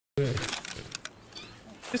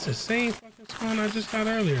It's the same fucking spawn I just got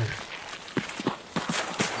earlier.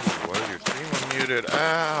 Why is your stream unmuted?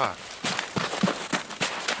 Ah!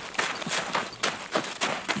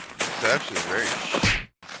 It's actually very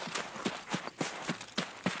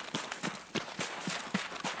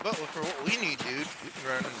But for what we need, dude, we can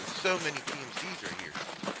run into so many PMCs right here.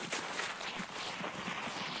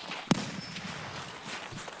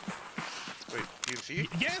 Wait, PMC?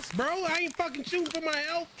 Yes, bro. I ain't fucking shooting for my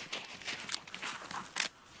health.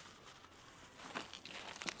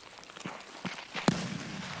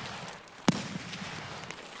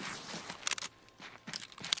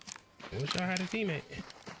 I wish I had a teammate.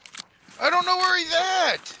 I don't know where he's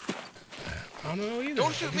at! I don't know either.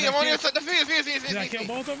 Don't shoot me, I'm on the other side of the fence, Did I kill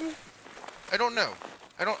both of them? I don't know.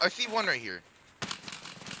 I see one right here.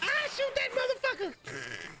 Ah, shoot that motherfucker!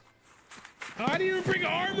 Oh, I didn't even bring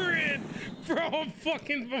armor in! Bro, I'm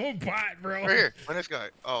fucking bot, bro. Right here, on this guy.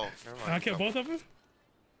 Oh, never mind. I killed both of them?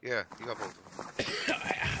 Yeah, you got both of them.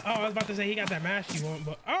 Oh, I was about to say he got that mask you want,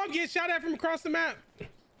 but... Oh, I'm getting shot at from across the map!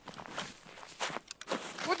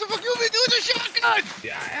 What the fuck you been doing with a shotgun?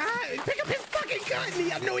 Pick up his fucking gun!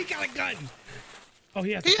 I know he got a gun! Oh,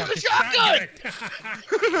 he has a shotgun!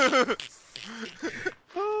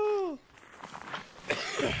 Oh.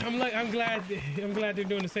 I'm glad they're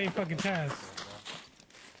doing the same fucking task.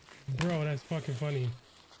 Bro, that's fucking funny.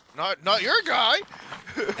 Not your guy.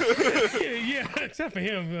 yeah, except for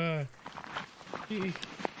him.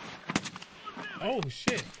 Oh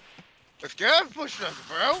shit. This guy's pushing us,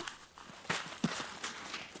 bro.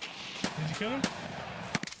 Did you kill him?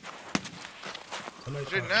 He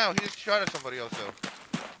didn't now. He just shot at somebody else though.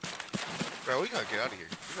 Bro, we gotta get out of here.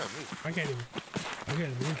 We gotta move. I can't even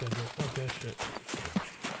move that bitch. Fuck that shit.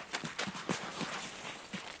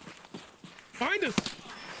 Find us!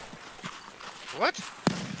 What?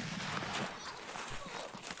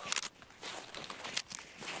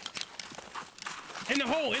 In the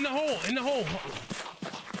hole, in the hole, in the hole.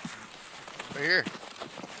 Right here.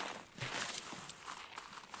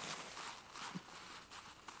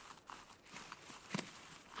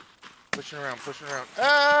 Pushing around, pushing around.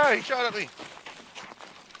 Ah, he shot at me.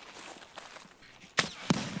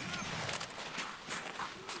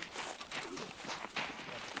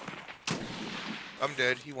 I'm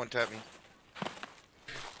dead. He one-tapped me.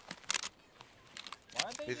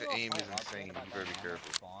 His aim is insane. You better be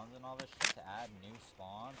careful. Spawns and all this shit to add new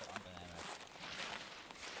spawns on dynamic.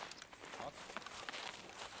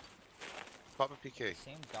 Pop a PK.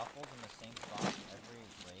 Same duffels in the same spots every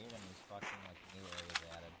raid, and these fucking like new areas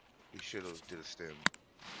added. He should have did a stem.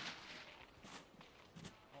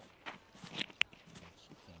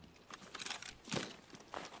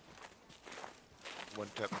 One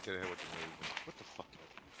tap me to the head with the nade. What the fuck?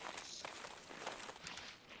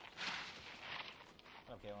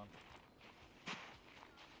 What up, Galen?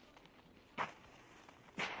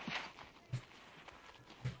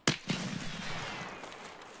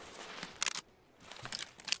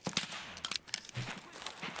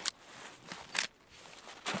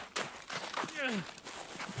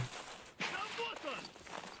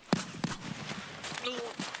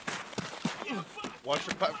 Watch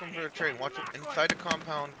the platform for the train. Watch it inside the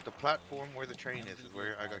compound. The platform where the train is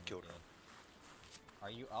where I got killed. Are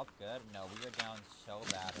you up good? No, we are down so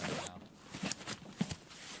bad right now. I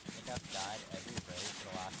think I've died every raid for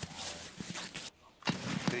the last hour.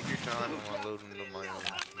 Take your time. I'm unloading the my own.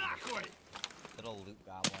 Little loot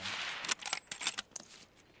goblin.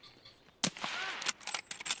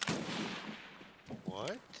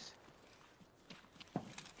 What?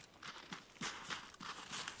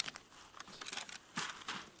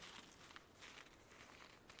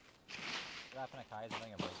 What happened to Kai's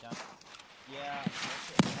doing a breakdown? Yeah,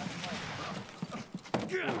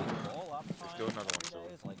 roll up time do another every one,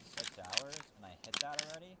 day is like 6 hours, and I hit that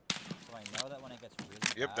already, so I know that when it gets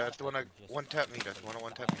really Yep, bad, that's the one I can just one-tap me. That's the one I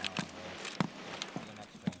one-tap me. the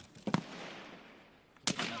next stream.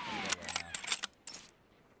 Keep the momentum good right now.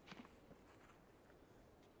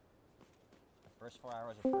 The first 4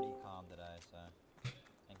 hours are pretty calm today, so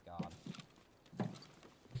thank God.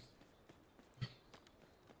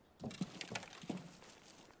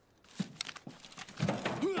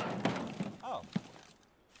 Oh.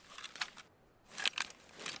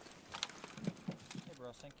 Hey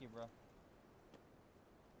bro, thank you bro.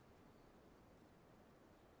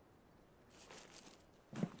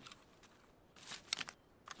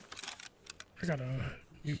 I got a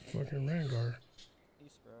you fucking Vanguard.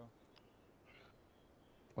 Peace bro.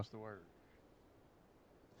 What's the word?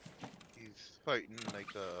 He's fighting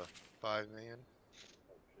like a 5-man.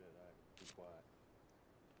 Oh shit, I be quiet.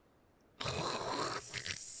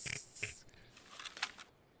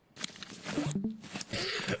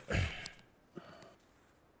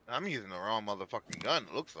 I'm using the wrong motherfucking gun,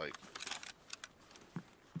 it looks like.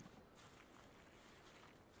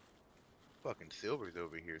 Fucking Silver's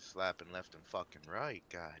over here slapping left and fucking right.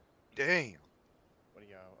 God damn. What are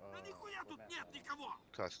y'all, what map y'all on?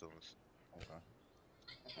 Customs. Okay.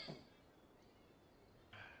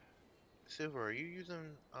 Silver, are you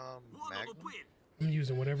using Magnum? I'm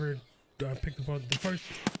using whatever I picked up on the first.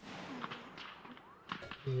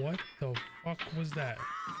 What the fuck was that?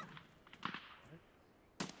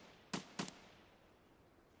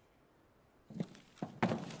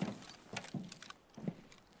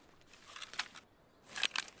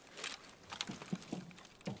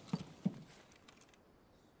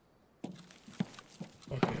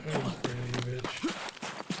 Okay, oh, crazy bitch.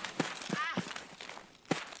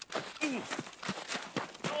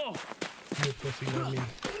 You pussy, not me.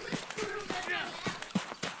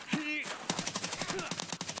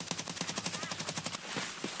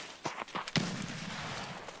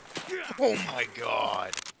 Oh my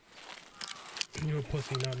god. You a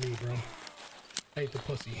pussy, not me, bro. I hate the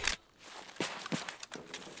pussy.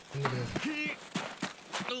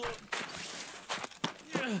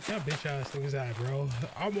 That bitch ass nigga's at, bro.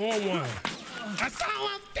 I'm on one. I saw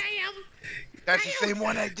him, damn. That's the same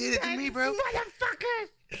one that did it to me, bro. Motherfucker.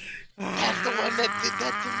 That's the one that did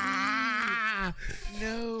that to me.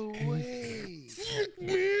 No way. Fuck,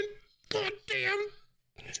 man. God damn.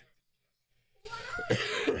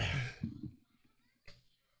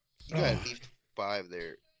 You got at least 5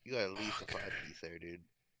 there. You got at least a 5 piece there, dude.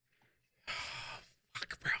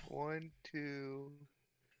 Fuck, bro. 1, 2.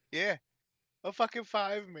 Yeah. A fucking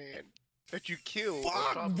 5 man. That you killed.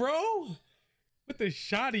 Fuck, bro. With the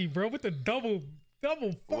shotty, bro. With the double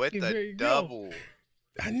fucking. With the double. Yo,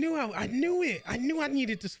 I knew it. I knew I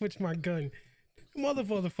needed to switch my gun.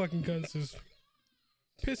 Motherfucking guns is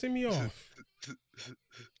pissing me off.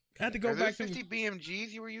 I had to go back to 50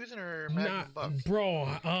 BMGs you were using or Magnum bucks? Bro.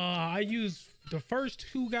 I used the first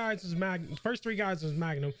 2 guys as Magnum. First 3 guys was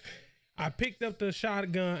Magnum. I picked up the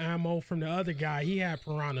shotgun ammo from the other guy. He had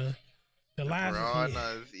Piranha. The last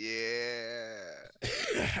Piranhas, yeah.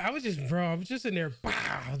 I was just in there,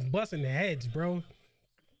 busting the heads, bro.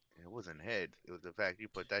 It wasn't heads. It was the fact you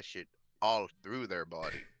put that shit all through their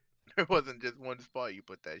body. There wasn't just one spot you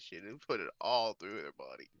put that shit. You put it all through their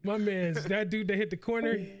body. My man's that dude that hit the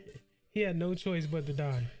corner. He had no choice but to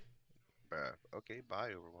die. Bruh. Okay,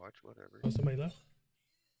 bye Overwatch. Whatever. Oh, somebody left?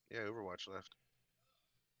 Yeah, Overwatch left.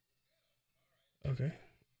 Okay.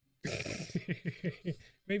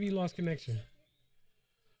 Maybe you lost connection.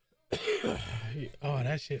 Oh,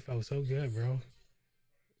 that shit felt so good, bro.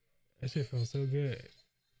 That shit felt so good.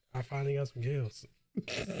 I finally got some kills.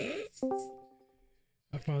 That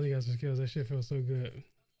shit felt so good.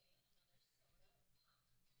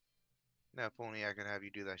 Now, if only I could have you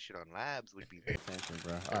do that shit on labs, would be Attention,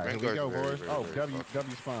 bro. All right, here we go, boys. Oh, W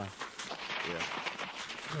spawn. Yeah.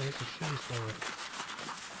 Oh, it's a shitty story.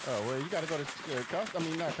 Oh, well, you gotta go to not custom,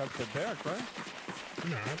 to Barrack, right?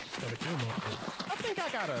 Nah, I just gotta kill motherfuckers. I think I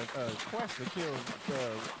got a quest to kill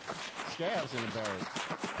scabs in the barracks.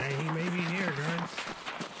 Hey, he may be here, guys.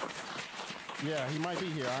 Yeah, he might be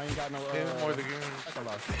here. I ain't got no. More the game.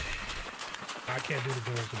 I can't do the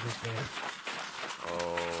goals with this man.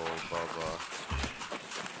 Oh, Bubba.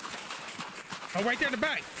 Oh, right there in the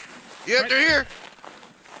back. Yep, right. They're here.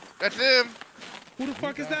 That's them. Who the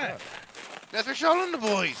fuck is that? That's Rashal and the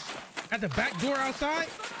boys. At the back door outside?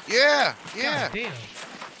 Yeah, yeah. God damn.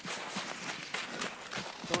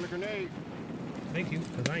 Throwing a grenade. Thank you,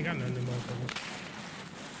 because I ain't got nothing in the motherfucker.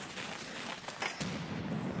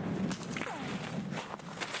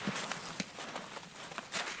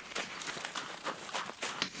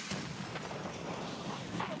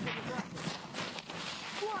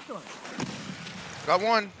 Got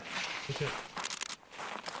one. That's it.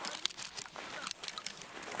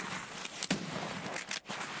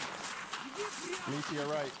 Me to your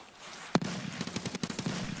right.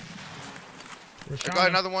 I got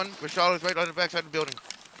another one. Rashal is right on the backside of the building.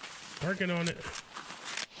 Working on it.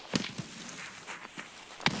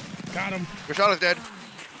 Got him. Rashal is dead.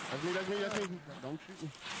 That's me. Don't shoot me.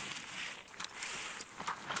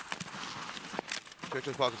 Search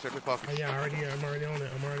his pockets, search his pockets. Oh yeah, I'm already on it.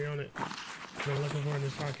 I'm looking for in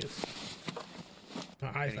his pockets.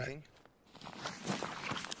 Anything?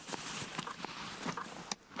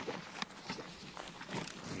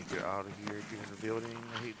 Get out of here, get in the building.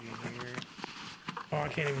 I hate being here. Oh, I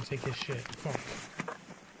can't even take his shit. Fuck.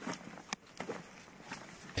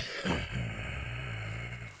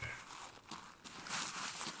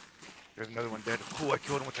 There's another one dead. Cool, I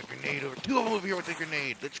killed him with a grenade. Over 2 of them over here with a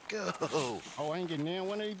grenade. Let's go. Oh, I ain't getting in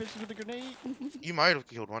one of these bitches with a grenade? You might have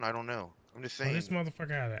killed one. I don't know. I'm just Oh, saying. this motherfucker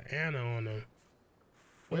had an Anna on him.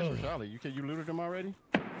 Where's Ugh. Rashali? You looted them already?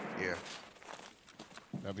 Yeah.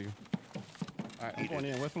 W. All right, I'm going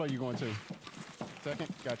in. What floor you going to? Second?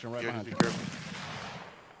 Got you. I'm right Yeah, behind just you. be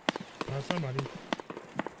careful. Oh, somebody.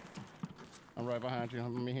 I'm right behind you.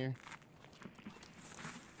 I'm in here.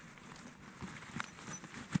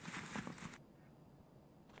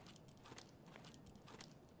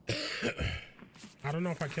 I don't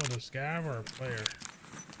know if I killed a scav or a player.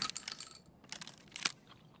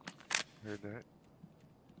 Heard that.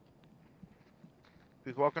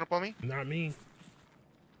 Who's walking up on me? Not me.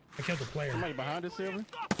 I killed the player. Somebody behind us, Silver?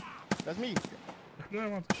 That's me. I'm not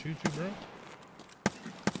about to shoot you, bro.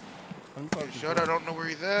 Let me close the Shut, door. I don't know where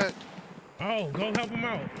he's at. Oh, go help him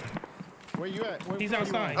out. Where you at? Where He's floor you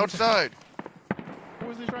outside. on? Outside.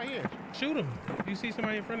 Who is this right here? Shoot him. If you see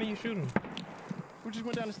somebody in front of you, shoot him. Who just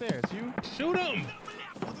went down the stairs? You? Shoot him!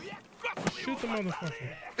 Shoot the motherfucker.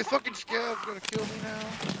 This fucking scab's gonna kill me now.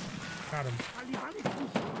 Got him.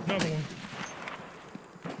 Another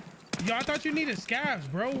one. Yo, I thought you needed scabs,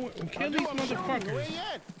 bro. Kill these I'm shooting. Where motherfuckers. you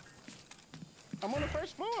at? I'm on the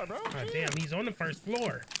first floor, bro. God Chill. damn, he's on the first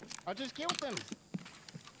floor. I just killed them.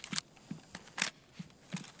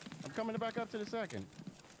 I'm coming back up to the second.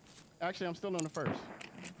 Actually, I'm still on the first.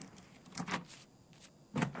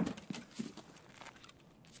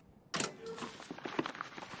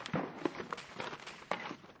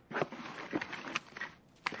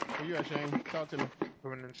 Where you at, Shane? Talk to me.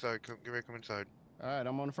 Coming inside. Come, get ready, come inside. All right,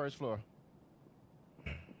 I'm on the first floor.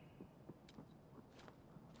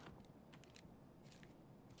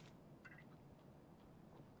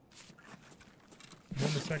 I'm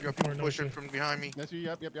on the You second got floor. people No pushing shit. from behind me. That's you.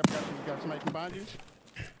 Yep. Got you. You got somebody behind you?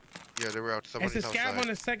 Yeah, they were out. It's Somebody's a scav outside. on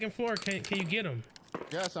the second floor. Can you get him?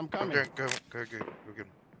 Yes, I'm coming. Okay, go get him.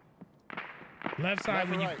 Left side Left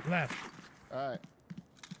or when you right? left. All right.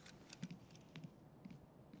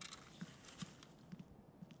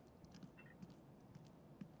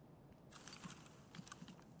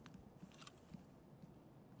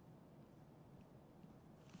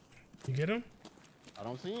 You get him? I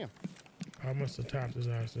don't see him. I must have tapped his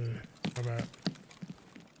ass in. How about?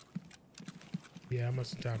 Yeah, I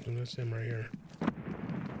must have tapped him. That's him right here.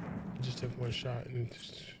 I just took one shot and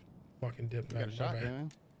just fucking dipped You back. got a shot, My bad.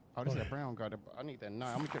 man. Oh, this is Oh, that brown guy. I need that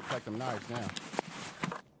knife. I'm gonna collect them knives now.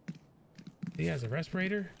 He has a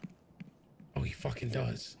respirator? Oh, he fucking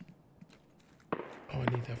does. Oh, I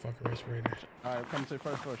need that fucking respirator. All right, come to the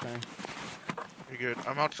first floor, Shane. You're good.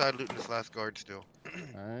 I'm outside looting this last guard still.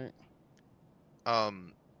 All right.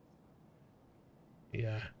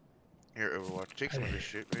 Yeah. Here, Overwatch. Take some of this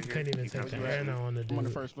shit right here. Couldn't even You can take have the some. ammo on the dude. I'm on the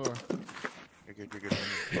first floor. You're good, you're good.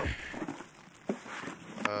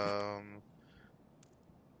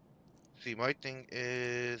 See, my thing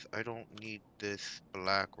is, I don't need this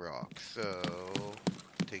black rock, so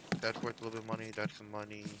take that's worth a little bit of money. That's some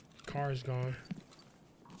money. Car's gone.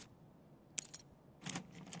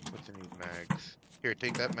 What's in these mags? Here,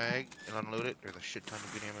 take that mag and unload it. There's a shit ton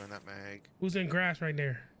of good ammo in that mag. Who's in grass right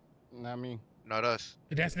there? Not me. Not us.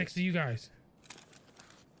 That's next to you guys.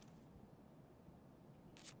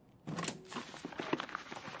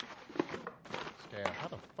 Scab. How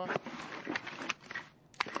the fuck?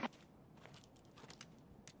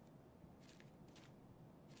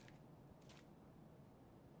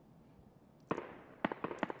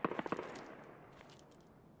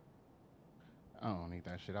 I don't need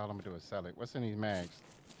that shit. All I'm gonna do is sell it. What's in these mags?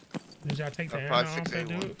 Did y'all take the ammo off that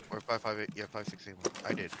 5681 dude? or 558. Yeah, 5681.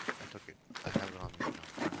 I did. I took it. I have it on me.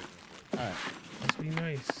 All right. Must be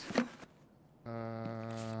nice.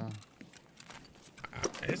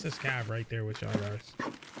 It's a scav right there with y'all guys.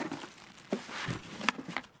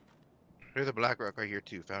 There's a black rock right here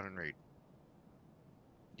too. Found and raid.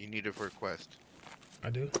 You need it for a quest. I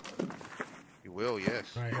do. You will, yes.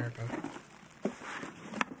 All right, here I go.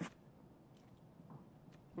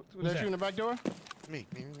 Was that that? you in the back door? Me.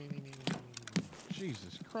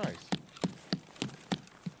 Jesus Christ.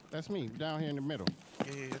 That's me down here in the middle.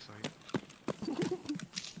 Yeah, that's right.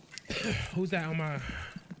 Who's that on my?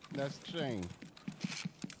 That's Shane.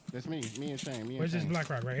 That's me. Me and Shane. Me and Where's this Shane. black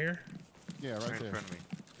rock right here? Yeah, right Right in there. front of me.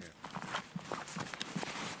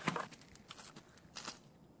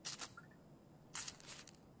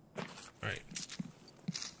 All right.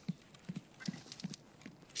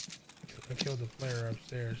 I killed the player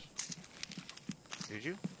upstairs. Did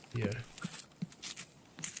you? Yeah.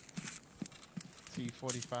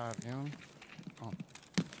 T45M. Oh,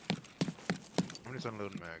 I'm just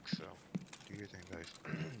unloading mags, so do your thing, guys.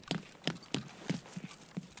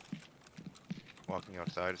 Walking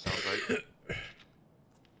outside, it sounds like.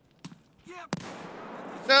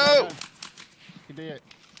 No! he did.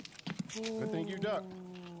 Good thing you ducked.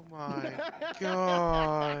 Oh my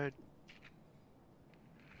god.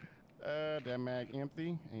 That mag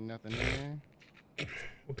empty. Ain't nothing in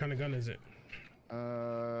What kind of gun is it?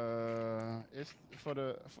 It's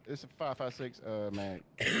it's a 5.56 mag.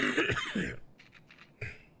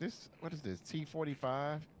 What is this? T45.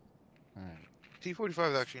 All right.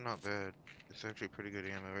 T45 is actually not bad. It's actually pretty good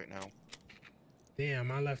ammo right now.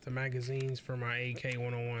 Damn, I left the magazines for my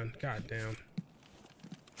AK-101. God damn.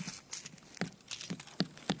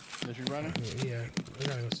 Is you running? Yeah, I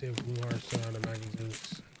gotta go see if Blue Heart's still on the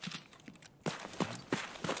magazines.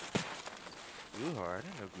 Blue Heart? I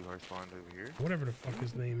didn't know Blue Heart spawned over here. Whatever the fuck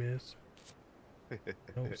his name is.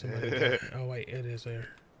 Oh, somebody. Oh wait, it is there.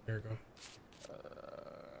 There we go.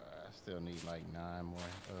 I still need like 9 more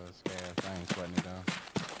scabs. I ain't sweating it down.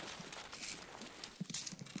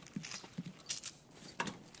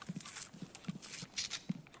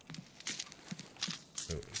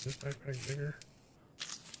 Oh, is this backpack bigger?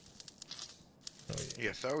 Oh yeah.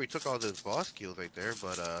 Yeah, sorry we took all those boss kills right there,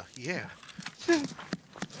 but yeah.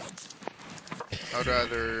 I'd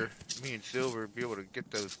rather me and Silver be able to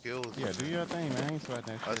get those kills. Yeah, do your thing, man. I ain't sweating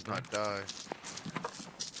that Us shit. not die.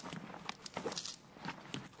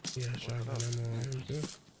 Yeah, shotgun ammo. Good.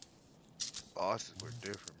 Bosses were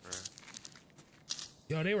different, bro.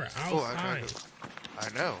 Yo, they were Oh, outside. I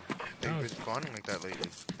know. They've That been was- spawning like that lately.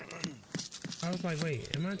 I was like,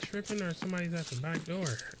 wait, am I tripping or somebody's at the back door?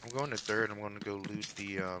 I'm going to third. I'm going to go loot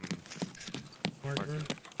the Marker.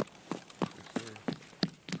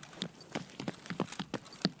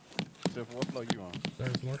 Silver, what floor you on?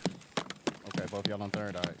 Third floor. Okay, both y'all on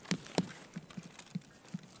third. All right.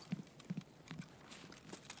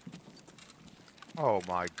 Oh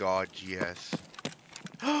my god, yes.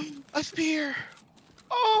 A spear!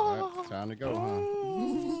 All Oh! right, time to go, huh?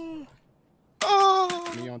 Oh.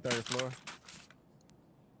 Oh! Me on third floor.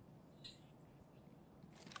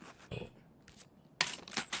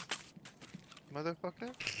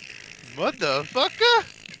 Motherfucker? Motherfucker?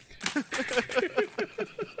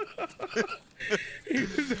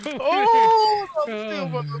 Hold up, still,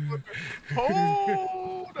 motherfucker.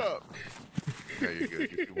 Hold up. Yeah, you're good.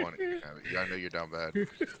 If you want it, you can have it. Yeah, I know you're down bad.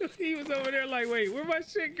 He was over there like, wait, where my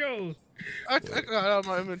shit go? I got out of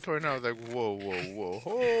my inventory and I was like, whoa, whoa, whoa.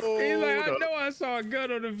 Hold He's like, I up. know I saw a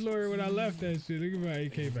gun on the floor when I left that shit. Look at my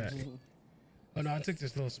AK back. Oh no, I took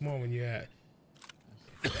this little small one you had.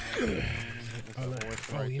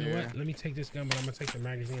 Oh, you know what? Let me take this gun, but I'm gonna take the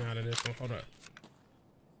magazine out of this one. Hold up.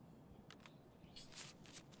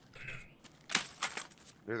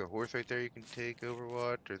 There's a horse right there you can take,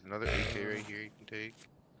 Overwatch. There's another AK right here you can take.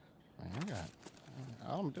 Man,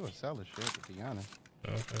 all I'm gonna do is sell this shit, to be honest.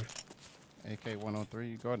 Okay.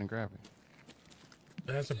 AK-103, go ahead and grab it.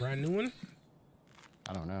 That's a brand new one?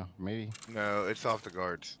 I don't know, maybe. No, it's off the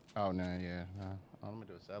guards. Oh, no, yeah. No. All I'm gonna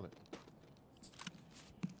do is sell it.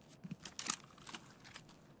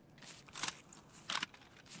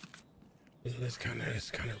 It's kind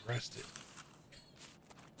of rusted.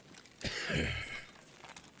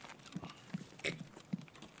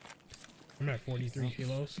 I'm at 43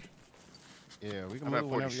 kilos. Yeah, we can I'm at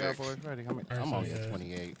move whenever y'all 46. boys ready. Alright, I'm so, only yeah. at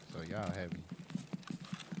 28, so y'all heavy.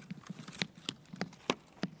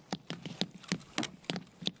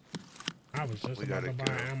 I was just We about to gotta buy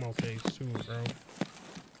go. an ammo case too, bro.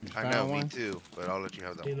 You I found know, one? me too, but I'll let you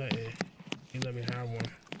have that He one. let me have one.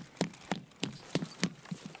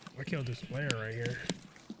 I killed this player right here.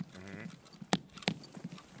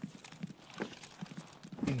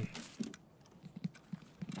 Mhm.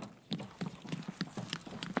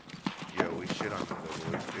 Yo, we shit on them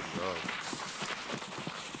though, boys. Good job.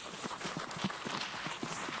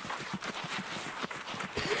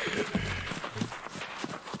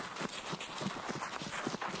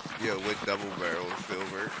 Yo, with double barrel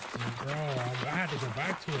silver. Bro, I had to go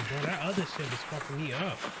back to it, bro. That other shit was fucking me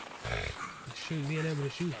up. Being able to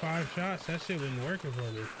shoot 5 shots, that shit wasn't working for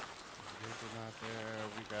me. Not there.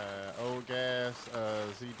 We got old gas,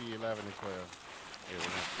 ZD 11 and 12. Yeah, we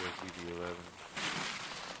have to go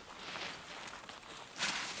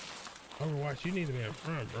VD11. Overwatch, you need to be in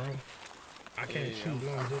front, bro. I can't Yeah, shoot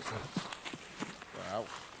long distance. Wow.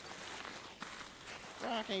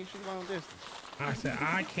 Why I can't shoot long distance? I said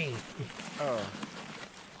I can't. Oh.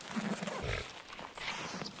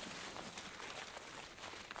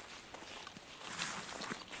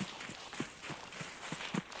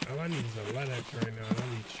 All I need is a LEDX right now. I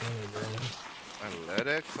need chilling, bro. A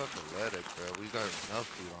LEDX? Fuck a LEDX, bro. We got enough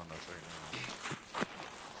food on us right now.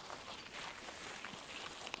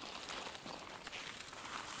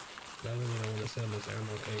 I really don't want to sell this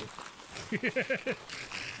ammo thing.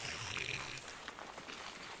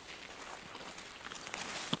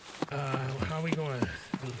 How we going?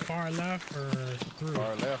 Far left or through?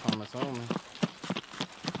 Far left, I'm assuming.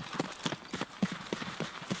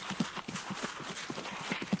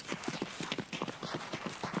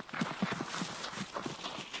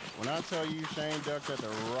 When I tell you Shane ducked at the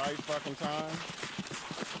right fucking time,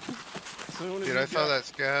 soon as Dude, I saw that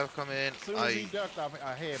scav come in. As soon as he ducked,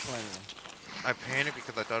 I head planted him. I panicked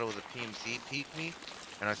because I thought it was a PMC peeked me,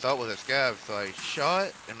 and I thought it was a scav, so I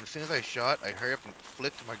shot, and as soon as I shot, I hurried up and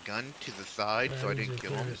flicked my gun to the side so I didn't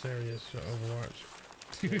kill him. This area is Overwatch.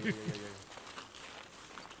 Yeah.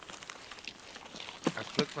 I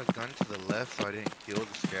flicked my gun to the left so I didn't kill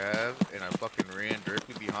the scav, and I fucking ran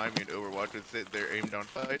directly behind me, and Overwatch was sitting there aimed down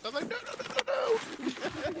sights. I was like, no.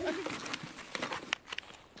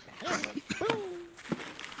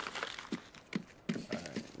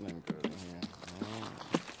 Alright, let me go in here.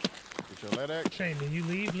 Get your lead act. Shane, did you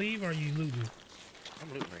leave, or are you looting? I'm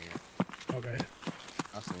looting right here. Okay.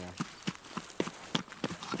 I see him.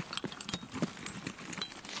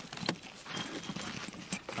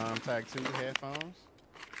 Contact 2 headphones.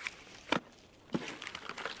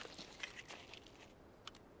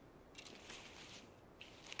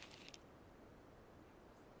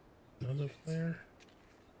 Another flare.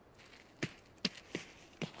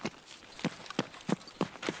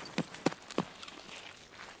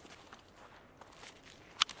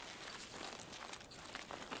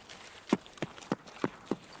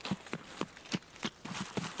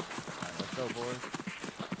 Alright, let's go, boys.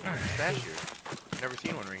 Stash here. Never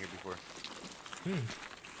seen one right here before.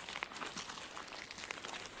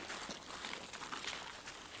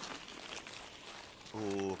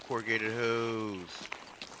 Ooh, corrugated hose.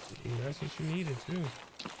 Yeah, that's what you needed too.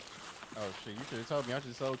 Oh shit, you should have told me. I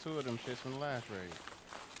just sold 2 of them shits from the last raid.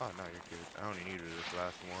 Oh, no, you're good. I only needed this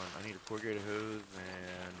last one. I need a corrugated hose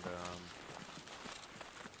and,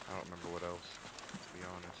 I don't remember what else, to be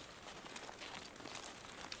honest.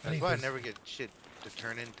 That's why I never get shit to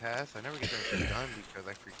turn in tasks. I never get them shit done because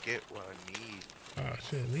I forget what I need. Oh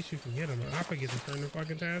shit, at least you can get them. I forget to turn the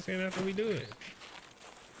fucking task in after we do it.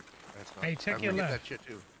 That's not, Hey, check your left. that shit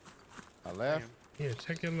too. I left. Yeah,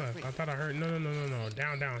 check your left. Wait. I thought I heard. No.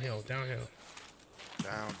 Downhill. Down.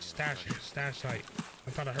 Stash site. I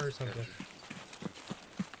thought I heard something.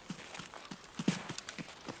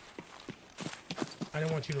 I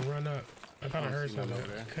didn't want you to run up. I thought I heard see none something.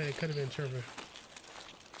 over there. It could have been chirping.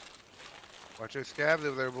 Watch your scabs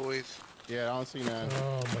over there, boys. Yeah, I don't see none.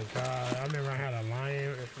 Oh my god! I remember I had a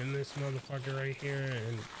lion in this motherfucker right here,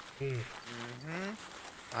 and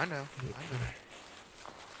I know.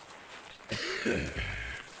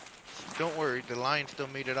 Don't worry, the lion still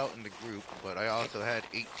made it out in the group, but I also had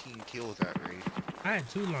 18 kills that raid. I had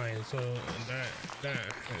 2 lions, so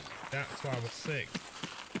that's why I was sick.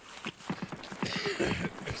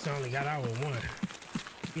 So I only got out with 1.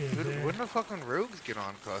 You know what I'm saying? When the fucking rogues get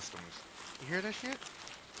on customs? You hear that shit?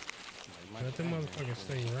 Let them motherfuckers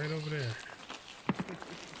stay right over there.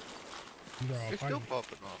 Bro, They're if I, still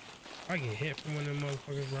popping off. if I get hit from one of them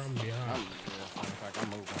motherfuckers, bro, I'm gonna be alright. I'm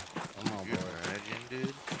moving. Come on, You boy. imagine,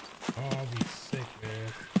 dude? Oh, I'll be sick, man.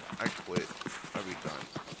 I quit. I'll be done.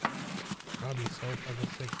 I'll be so fucking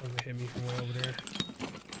sick if they hit me from way over there.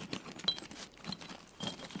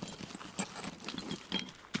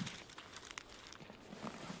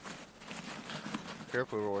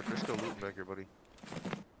 Careful, Overwatch. They're still looting back here, buddy.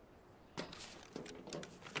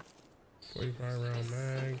 45 round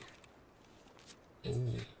mag.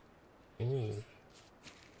 Ooh.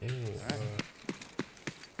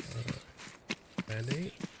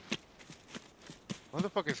 Band-aid?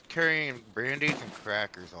 Motherfuckers carrying band-aids and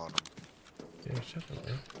crackers on them. Yeah, shut up,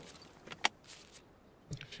 bro.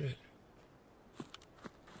 What the shit?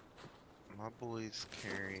 My boy's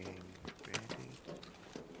carrying band-aids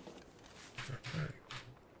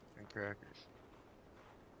and crackers.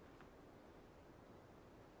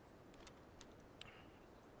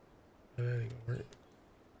 That ain't gonna work.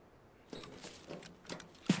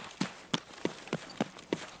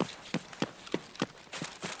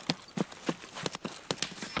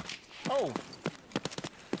 Oh,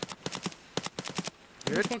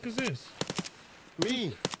 Who the fuck is this?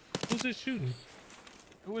 me. Who's this shooting?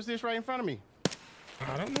 Who is this right in front of me?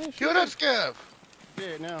 I don't know. Kill that scav!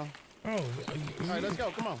 Dead now. Oh, All right, let's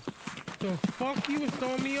go. Come on. the fuck you was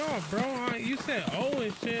throwing me off, bro? You said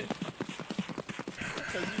and shit.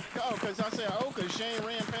 Cause I said cause Shane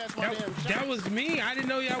ran past my damn shot. That was me. I didn't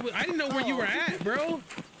know I didn't know where you were at, bro.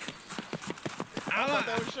 I thought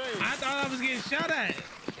that was Shane. I thought I was getting shot at.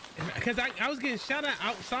 Cause I was getting shot at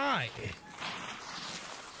outside.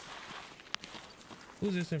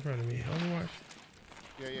 Who's this in front of me? Overwatch.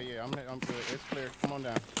 Yeah. I'm good. It's clear. Come on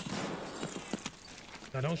down.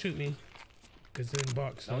 Now don't shoot me. It's in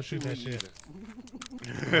bucks. Don't shoot that shit.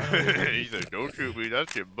 He said, "Don't shoot me.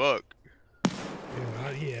 That's your buck."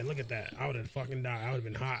 Yeah, look at that. I would have fucking died. I would have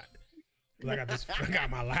been hot. I got this.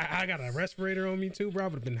 I got a respirator on me too, bro. I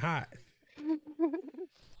would have been hot. Oh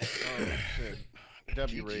shit.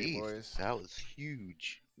 W rate, GG's. boys. That was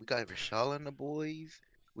huge. We got Rashala and the boys.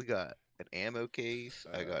 We got an ammo case.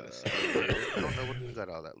 I got a sniper. I don't know what we got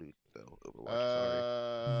all that loot though.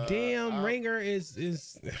 Overwatch, sorry. Damn, Ringer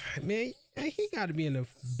is man. He got to be in a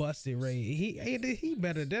busted raid. He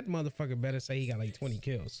better. That motherfucker better say he got like 20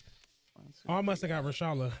 kills. Oh, I must have got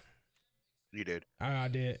Rashala. You did. I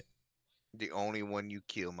did. The only one you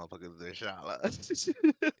kill, motherfucker, is Rashala.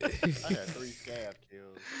 I got 3 scab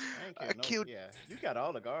kills. I killed. Yeah, you got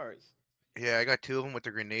all the guards. Yeah, I got 2 of them with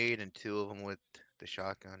the grenade and 2 of them with the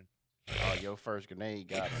shotgun. Oh, your first grenade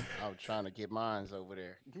got him. I was trying to get mines over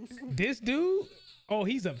there. This dude, oh,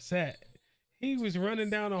 he's upset. He was running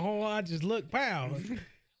down the hall. I just looked, pow.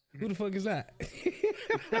 Who the fuck is that?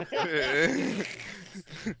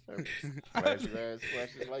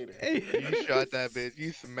 Flashes later. You shot that bitch.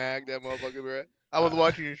 You smacked that motherfucker, bro. I was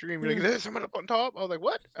watching your stream. You're like, "There's someone up on top." I was like,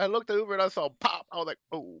 "What?" I looked over and I saw pop. I was like,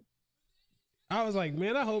 "Oh." I was like,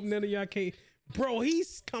 man, I hope none of y'all can't. Bro,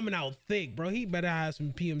 he's coming out thick, bro. He better have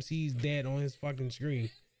some PMCs dead on his fucking screen.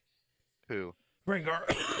 Who? Rengar.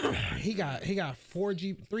 he got 3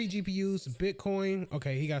 GPUs, Bitcoin.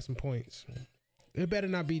 Okay, he got some points. It better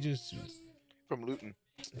not be just From looting.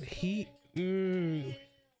 He.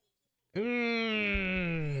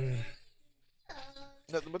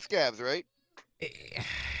 Nothing but scabs, right?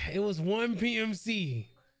 It was one PMC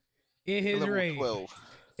in his Level raid. 12.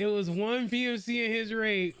 It was one PMC in his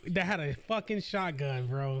raid that had a fucking shotgun,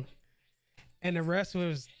 bro. And the rest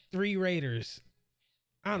was 3 raiders.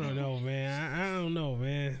 I don't know, man. I don't know,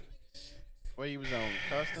 man. Well, he was on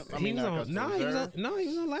custom. He was on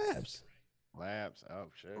labs. Labs. Oh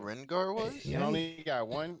shit. Rengar was? He only got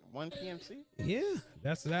one PMC. Yeah,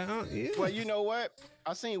 that's that. Yeah. Well, you know what?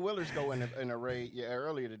 I seen Willers go in a raid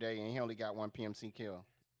earlier today, and he only got 1 PMC kill.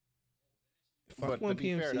 Fuck but one to be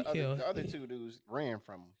PMC fair, kill. The other 2 dudes ran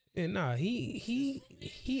from him. Yeah, nah, he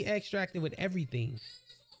extracted with everything.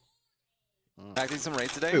 Acting some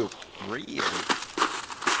raids today? Who? Really?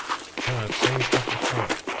 Same fucking fuck.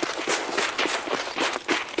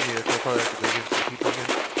 Yeah, so probably have to go get some people again.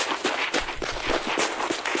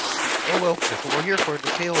 Oh well, that's what we're here for, the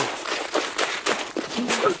tail. Yeah.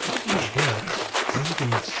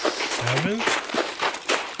 7?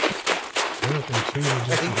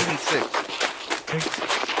 I think you need 6. 6?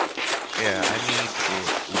 Yeah, I need 4.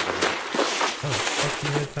 Oh, fuck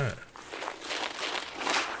you with that.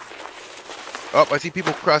 Oh, I see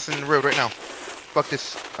people crossing the road right now. Fuck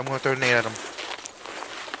this. I'm gonna throw a nade at them.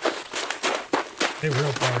 They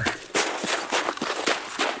real far.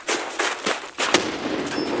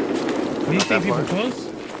 Do you see people far? close?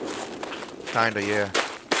 Kinda, yeah.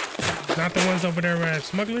 Not the ones over there at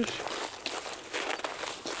Smugglers?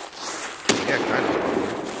 Yeah, kinda.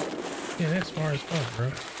 Yeah, that's far as fuck,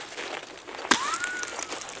 bro.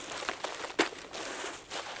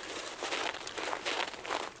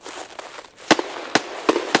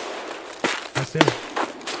 That's it.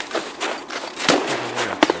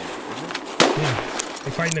 Yeah,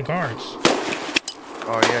 they're fighting the guards.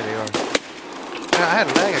 Oh yeah, they are. I had a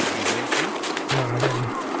lag actually, didn't you? No, I didn't.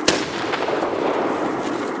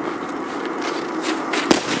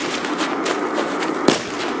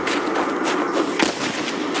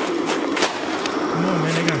 Come on,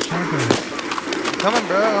 man, they got shotguns. Coming,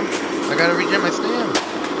 bro. I gotta regen my stand.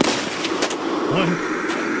 One.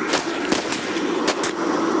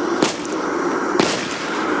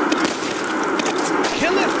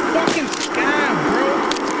 Kill this fucking scab, bro.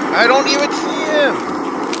 I don't even see him.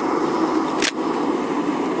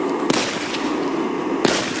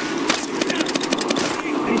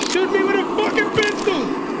 He shoot me with a fucking pistol.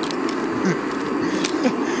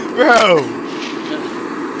 Bro.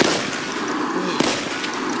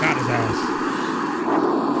 Got his ass.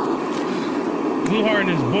 Blue Heart and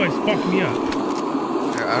his voice fucked me up.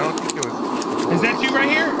 Yeah, I don't think it was. Is that you right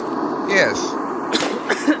here? Yes.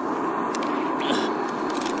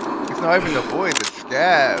 It's not even the boys, it's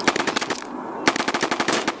Scab.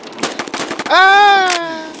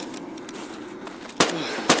 Ah!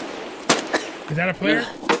 Is that a player? No,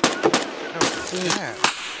 Scab.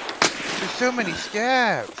 There's so many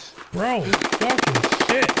Scabs. Bro, fucking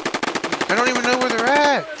shit. I don't even know where they're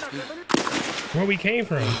at. Where we came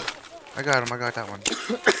from. I got him, I got that one.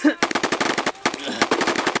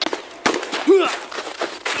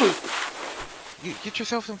 You get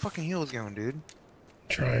yourself some fucking heals going, dude.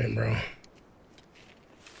 Trying, bro.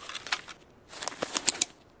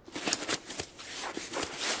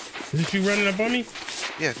 Is this you running up on me?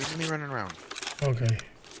 Yeah, this is me running around. Okay.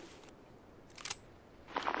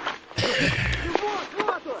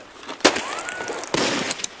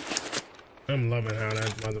 I'm loving how that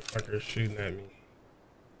motherfucker is shooting at me.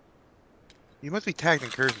 You must be tagged in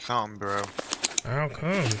curves or something, bro. How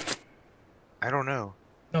come? I don't know.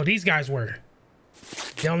 No, these guys were.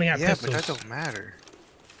 They only have pistols. Yeah, but that don't matter.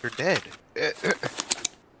 They're dead.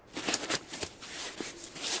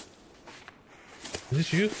 Is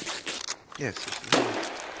this you? Yes. This is me.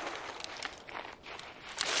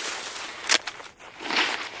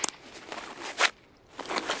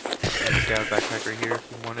 Just got a backpack right here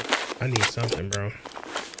if you want it. I need something, bro.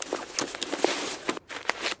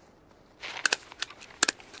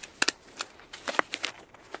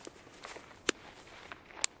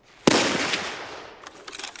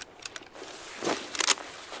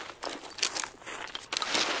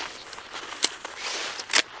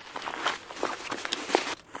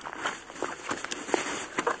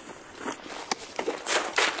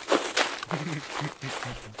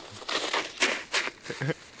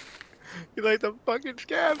 You like the fucking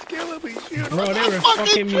scabs killing me, shit. Bro, they were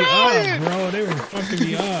fucking me up, bro. They were fucking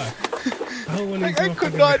me up. I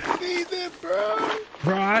could not see them, bro.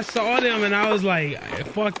 Bro, I saw them and I was like,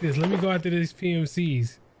 fuck this. Let me go after these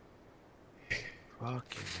PMCs.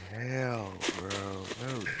 Fucking hell, bro.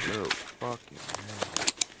 No joke. Fucking hell.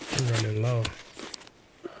 I'm running low.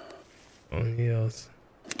 On heels.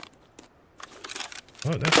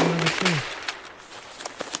 Oh, that's another thing.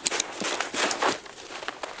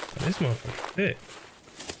 Oh, this motherfucker fit.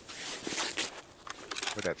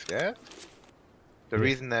 With that scab? The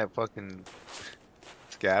reason that fucking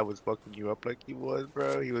scab was fucking you up like he was,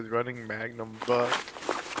 bro, he was running Magnum Buck.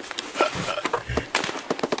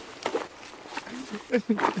 This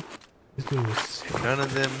dude was sick. None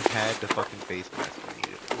of them had the fucking face mask I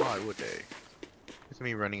needed. Why would they? It's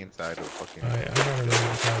me running inside of fucking... Alright, I gotta run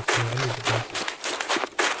inside too. I need to go.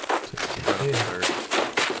 Yeah.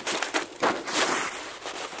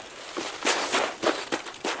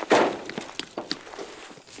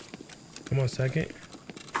 Come on, second.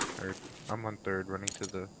 Third. I'm on third, running to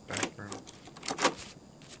the bathroom.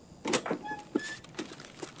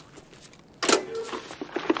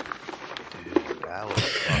 Dude, that was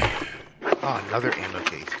fucking... Oh, another ammo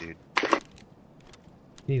case, dude.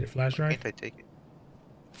 Need a flash drive? Can't I take it?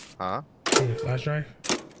 Huh? Need a flash drive?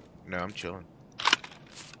 No, I'm chilling.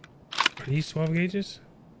 Are these 12 gauges?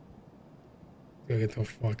 Get the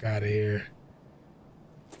fuck out of here.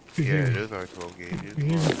 Yeah, those are 12 gauges. You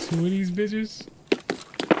hear two of these bitches?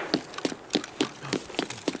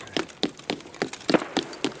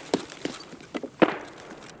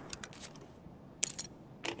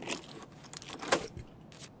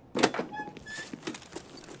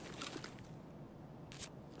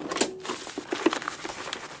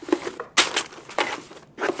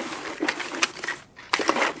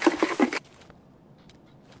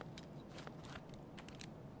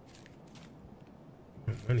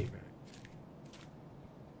 Money back.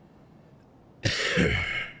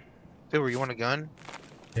 Silver, you want a gun?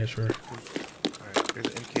 Yeah, sure. Alright, there's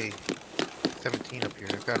an MK-17 up here.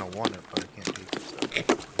 I found a 1-up, but I can't take it, so.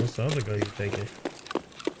 What's the other gun you taking?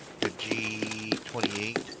 The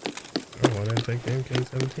G28. Oh, I didn't take the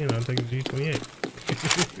MK-17. I'll take the G28.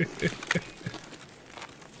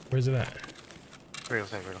 Where's it at? Right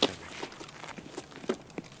outside, right outside.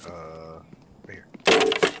 Right here.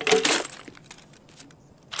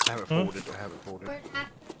 I have it folded. I have it folded.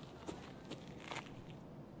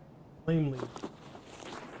 Plainly.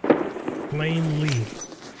 Plainly.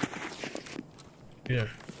 Yeah.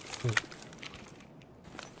 Cool.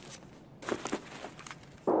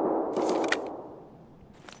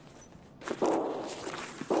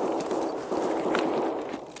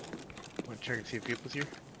 Want to check and see if people's here?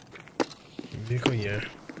 Vehicle, yeah.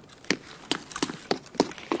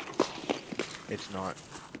 It's not.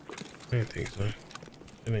 I didn't think so.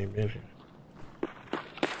 It ain't been here.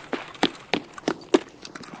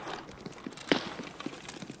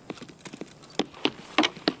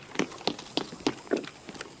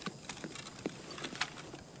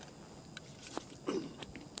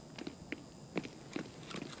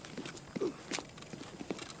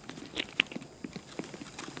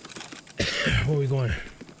 Where we going?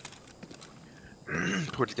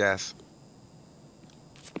 Towards gas.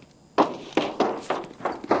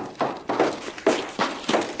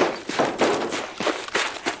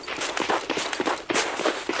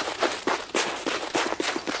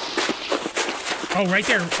 Oh, right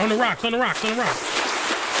there, on the rocks, on the rocks, on the rocks.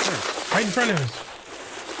 Sure. Right in front of us.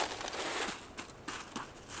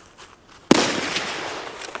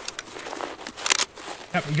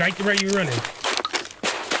 Yep, right where you running.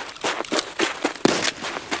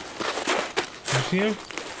 see him?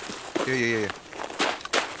 Yeah.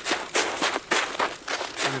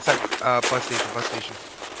 I'm inside bus station.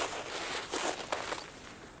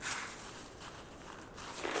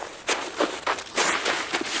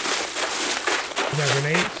 You got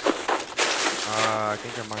grenades? I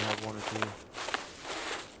think I might have one or two.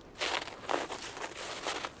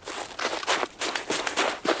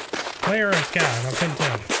 Player or scout? I couldn't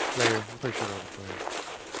tell. Player. I'm pretty sure that was a player.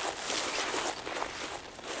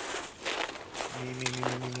 Me.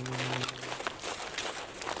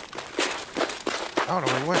 I don't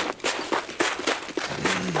know where he went.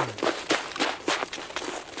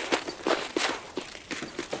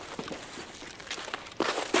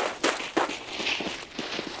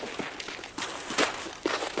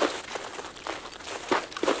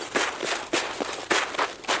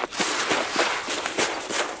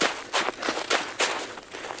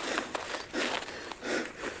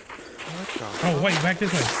 Oh, wait, back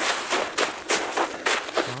this way.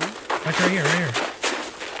 Back right here.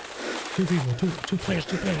 Two people, two players.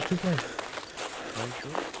 Are you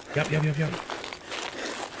sure? Yep.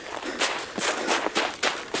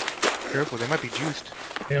 Careful, they might be juiced.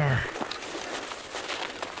 They are.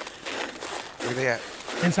 Where they at?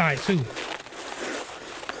 Inside, too.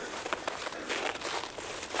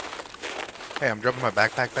 Hey, I'm dropping my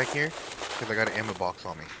backpack back here because I got an ammo box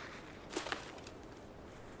on me.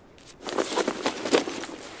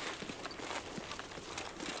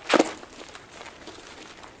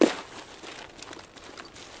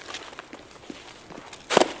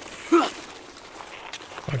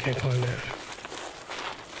 I can't climb that.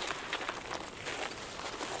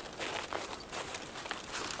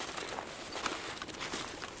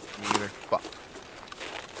 Me either. Fuck.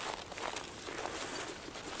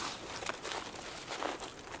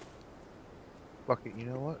 Fuck it, you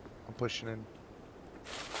know what? I'm pushing in.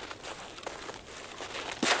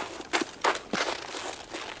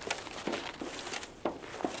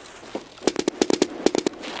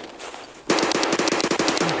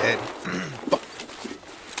 I'm dead. Fuck.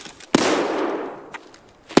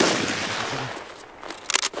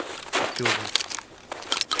 Two of them.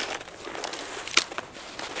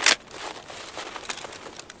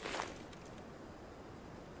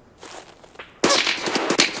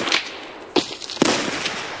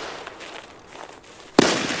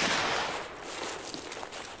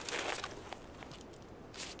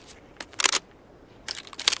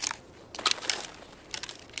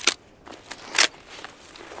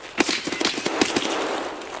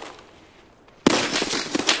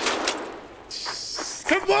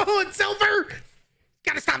 Come on, Silver!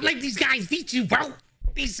 Gotta stop letting these guys beat you, bro.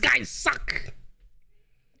 These guys suck.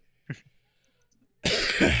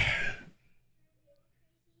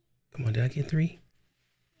 Come on, did I get 3?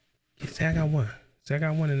 Say I got 1. Say I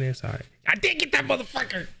got 1 in the inside. I did get that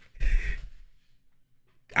motherfucker.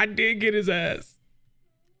 I did get his ass.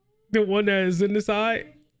 The one that is in the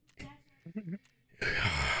side.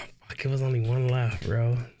 Fuck, it was only 1 left,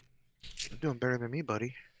 bro. You're doing better than me,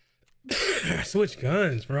 buddy. I switched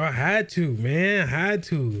guns, bro. I had to, man. I had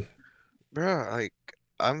to. Bro, like,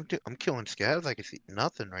 I'm killing scavs. I can see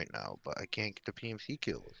nothing right now, but I can't get the PMC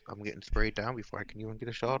kills. I'm getting sprayed down before I can even get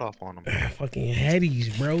a shot off on them. Fucking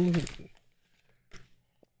headies, bro.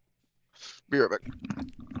 Be right back.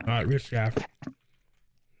 All right, real scav.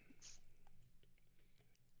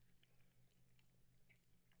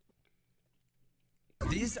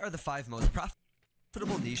 These are the 5 most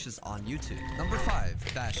profitable niches on YouTube. Number 5,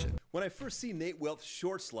 fashion. When I first see Nate Welch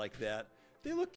shorts like that, they look